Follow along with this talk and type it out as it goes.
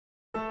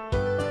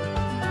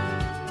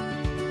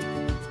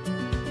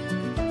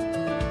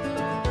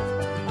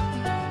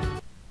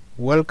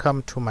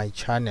Welcome to my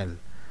channel.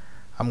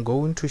 I'm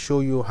going to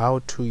show you how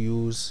to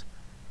use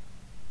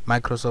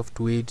Microsoft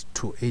Word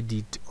to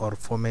edit or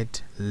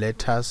format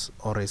letters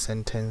or a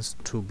sentence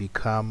to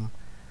become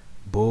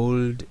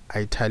bold,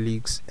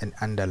 italics and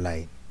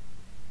underline.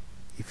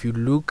 If you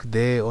look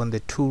there on the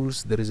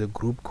tools, there is a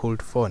group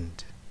called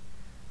font.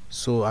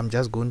 So I'm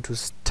just going to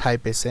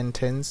type a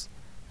sentence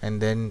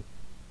and then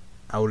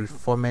I will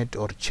format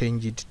or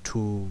change it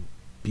to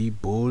be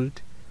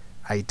bold,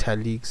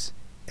 italics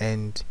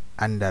and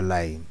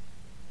underline.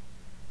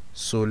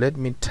 So let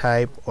me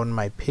type on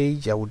my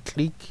page. I will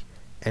click,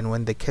 and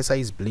when the cursor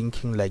is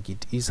blinking like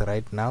it is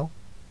right now,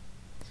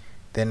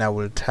 then I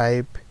will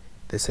type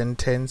the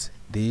sentence,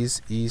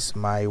 "This is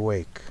my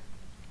work."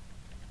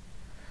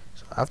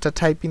 So after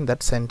typing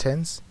that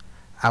sentence,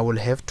 I will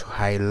have to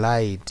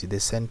highlight the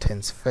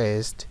sentence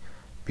first,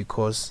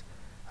 because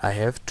I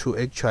have to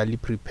actually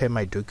prepare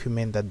my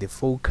document that the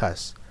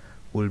focus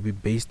will be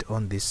based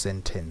on this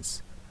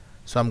sentence.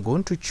 So I'm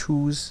going to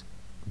choose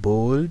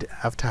bold.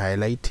 After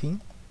highlighting,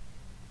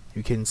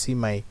 you can see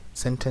my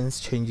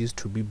sentence changes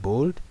to be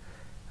bold.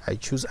 I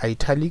choose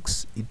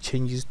italics, it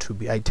changes to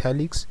be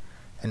italics,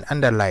 and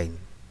underline.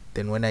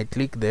 Then when I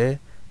click there,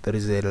 there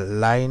is a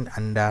line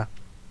under,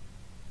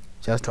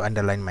 just to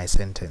underline my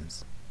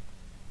sentence.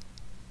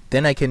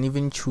 Then I can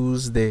even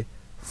choose the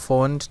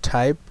font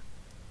type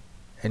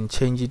and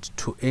change it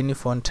to any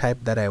font type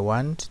that I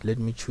want. Let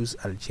me choose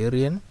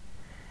Algerian,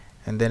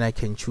 and then I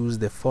can choose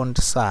the font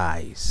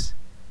size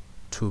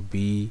to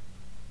be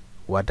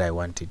what I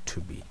want it to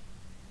be.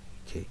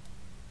 Okay,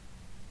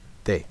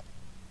 there.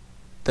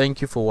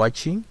 Thank you for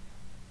watching.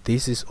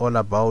 This is all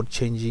about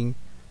changing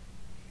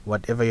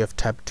whatever you have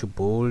typed to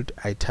bold,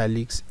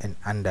 italics and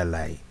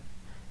underline,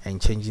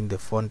 and changing the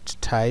font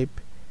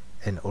type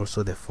and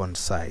also the font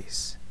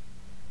size.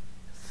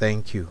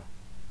 Thank you.